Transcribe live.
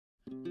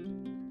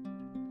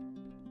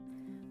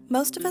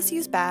Most of us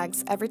use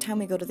bags every time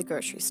we go to the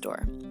grocery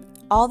store.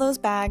 All those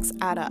bags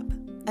add up.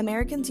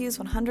 Americans use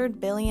 100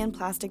 billion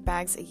plastic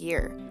bags a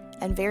year,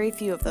 and very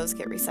few of those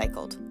get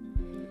recycled.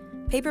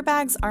 Paper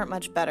bags aren't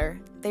much better.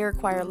 They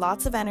require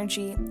lots of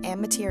energy and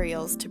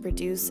materials to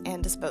produce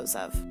and dispose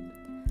of.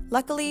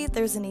 Luckily,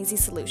 there's an easy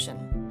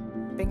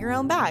solution. Bring your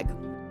own bag.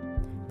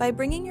 By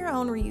bringing your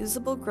own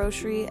reusable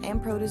grocery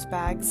and produce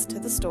bags to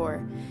the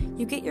store,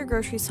 you get your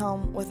groceries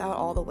home without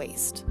all the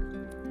waste.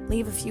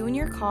 Leave a few in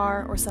your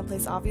car or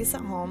someplace obvious at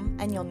home,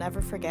 and you'll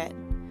never forget.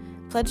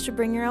 Pledge to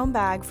bring your own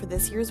bag for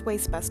this year's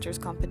WasteBusters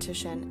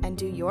competition and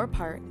do your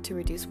part to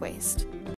reduce waste.